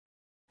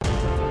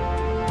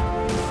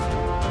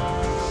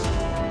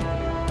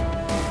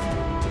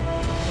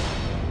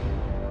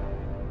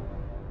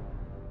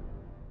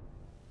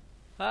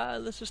Hi,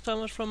 this is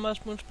Thomas from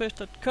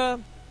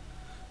MarsMoonSpace.com.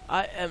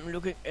 I am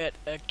looking at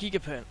a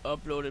Gigapan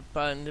uploaded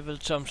by Neville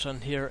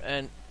Thompson here,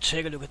 and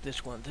take a look at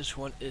this one. This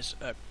one is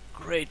a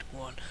great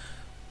one.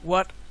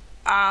 What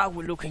are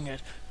we looking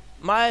at?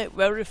 My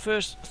very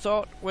first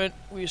thought when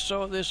we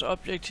saw this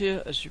object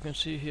here, as you can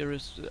see, here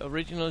is the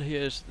original,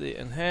 here is the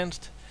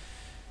enhanced,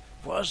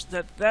 was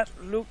that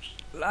looks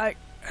like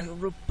a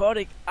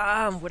robotic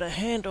arm with a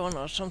hand on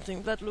or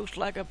something. That looks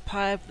like a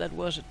pipe that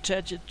was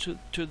attached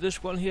to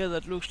this one here.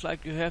 That looks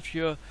like you have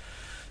your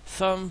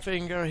thumb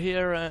finger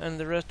here and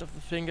the rest of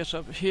the fingers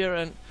up here.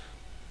 And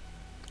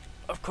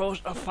of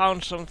course I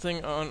found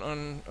something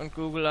on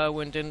Google. I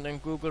went in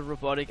and Googled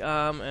robotic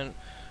arm and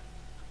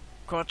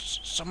got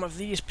some of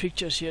these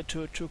pictures here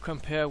to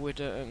compare with,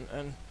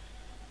 and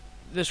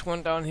this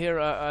one down here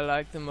I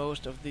like the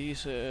most of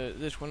these.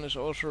 This one is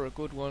also a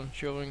good one,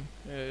 showing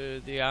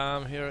the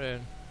arm here,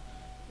 and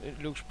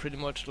it looks pretty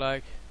much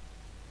like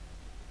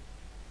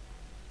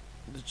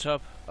the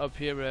top up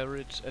here where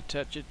it's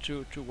attached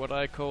to what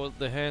I call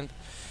the hand.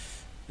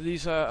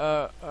 These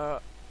are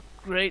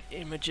great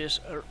images.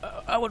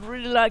 I would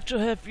really like to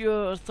have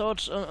your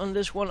thoughts on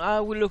this one.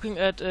 Are we looking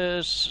at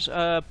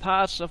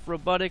parts of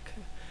robotic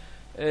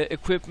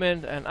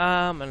equipment, an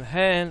arm and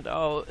hand,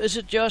 or is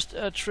it just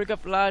a trick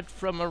of light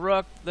from a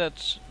rock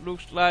that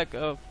looks like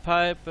a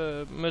pipe,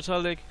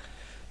 metallic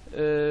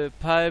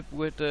pipe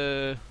with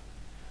a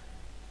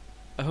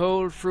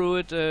hole through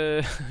it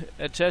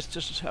attached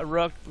to a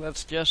rock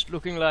that's just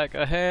looking like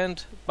a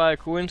hand by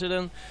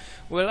coincidence?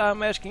 Well,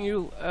 I'm asking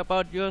you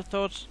about your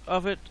thoughts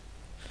of it.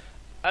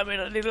 I made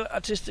a little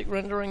artistic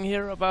rendering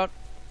here about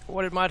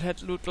what it might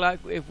have looked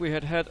like if we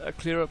had had a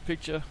clearer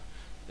picture.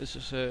 This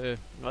is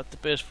not the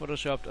best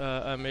Photoshop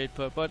I made,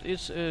 but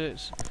it's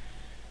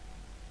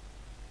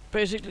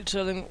basically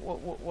telling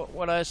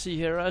what I see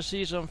here. I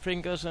see some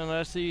fingers, and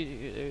I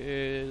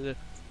see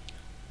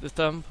the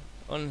thumb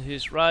on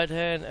his right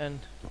hand, and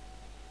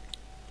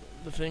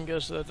the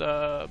fingers that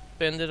are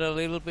bended a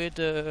little bit.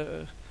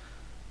 This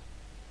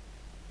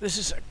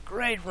is a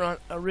great run,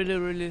 a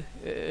really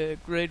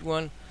great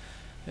one.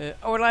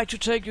 I would like to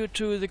take you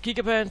to the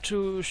Gigapan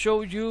to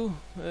show you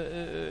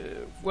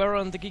where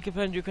on the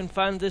Gigapan you can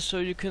find this, so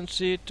you can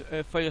see it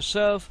for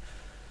yourself.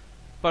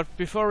 But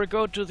before we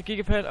go to the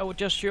Gigapan, I would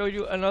just show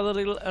you another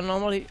little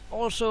anomaly,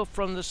 also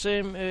from the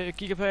same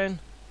Gigapan.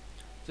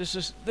 This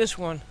is this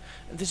one,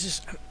 and this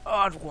is an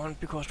odd one,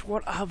 because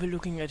what are we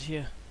looking at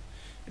here?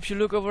 If you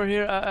look over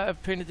here,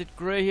 I've painted it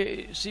gray here.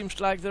 It seems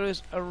like there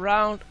is a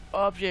round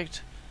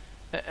object,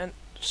 and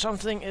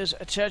something is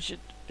attached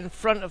in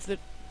front of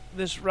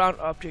this round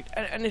object,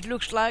 and it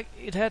looks like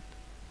it had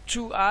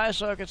two eye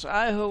sockets,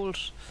 eye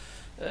holes,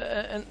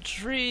 and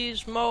three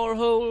small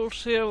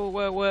holes here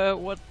where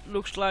what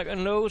looks like a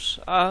nose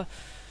are.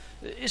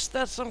 Is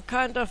that some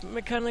kind of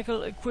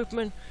mechanical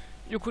equipment?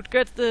 You could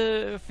get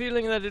the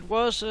feeling that it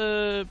was,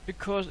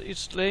 because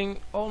it's laying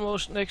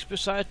almost next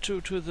beside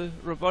to the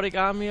robotic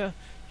arm here.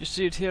 You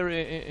see it here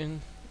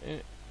in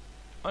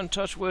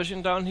untouched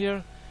version down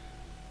here,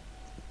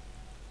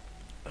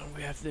 and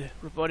we have the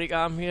robotic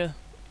arm here.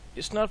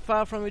 It's not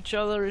far from each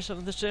other. It's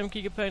on the same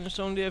Gigapan. It's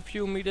only a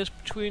few meters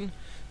between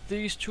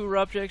these two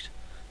objects.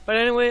 But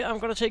anyway, I'm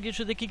gonna take you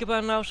to the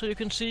Gigapan now, so you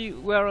can see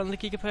where on the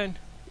Gigapan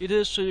it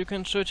is, so you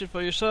can search it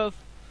for yourself.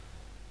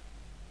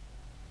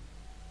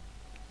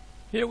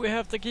 Here we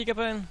have the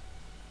Gigapan.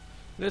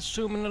 Let's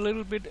zoom in a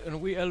little bit, and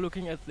we are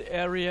looking at the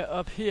area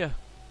up here.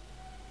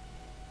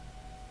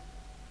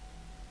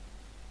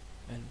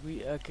 And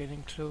we are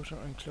getting closer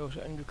and closer,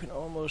 and you can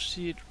almost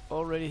see it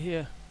already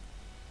here.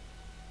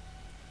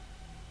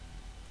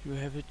 You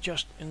have it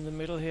just in the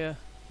middle here.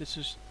 This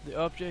is the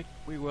object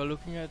we were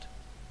looking at.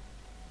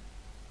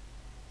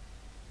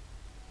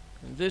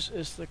 And this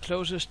is the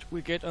closest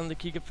we get on the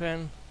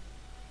Gigapan.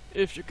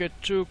 If you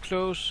get too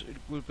close, it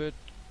will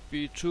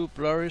be too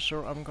blurry,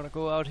 so I'm gonna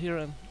go out here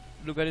and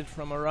look at it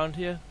from around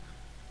here.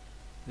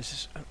 This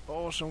is an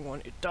awesome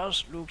one. It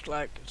does look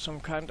like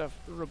some kind of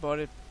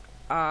robotic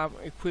arm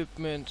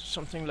equipment,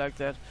 something like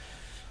that.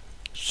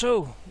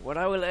 So, what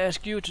I will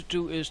ask you to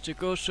do is to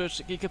go search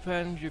the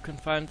Gigapan. You can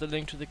find the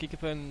link to the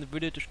Gigapan in the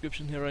video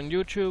description here on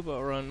YouTube,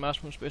 or on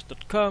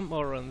MarsMoonSpace.com,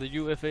 or on the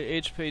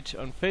UFAH page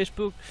on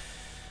Facebook.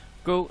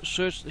 Go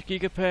search the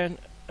Gigapan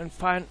and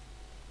find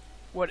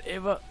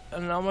whatever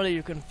anomaly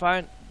you can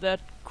find that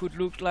could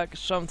look like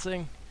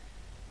something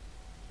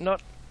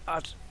not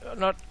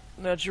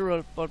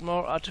natural but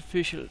more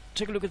artificial.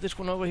 Take a look at this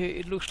one over here.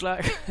 It looks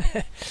like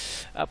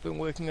I've been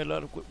working a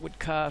lot with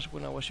cars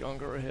when I was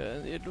younger here,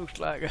 and it looks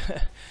like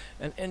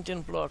an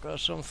engine block or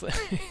something.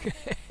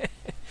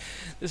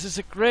 This is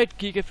a great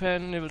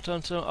Gigapan Neville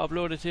Thompson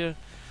uploaded here.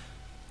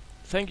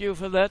 Thank you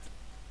for that.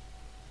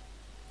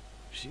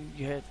 See,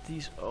 you had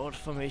these odd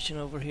formation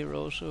over here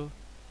also.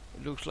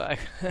 It looks like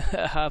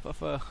half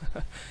of a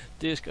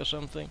disc or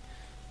something.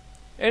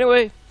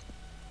 Anyway,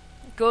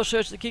 go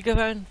search the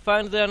Gigapan,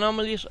 find the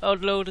anomalies,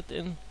 upload it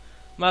in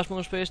Mars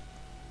Moon Space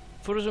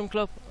Photozoom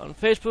Club on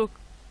Facebook.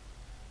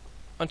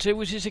 Until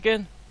we see us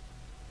again,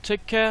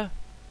 take care,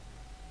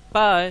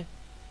 bye.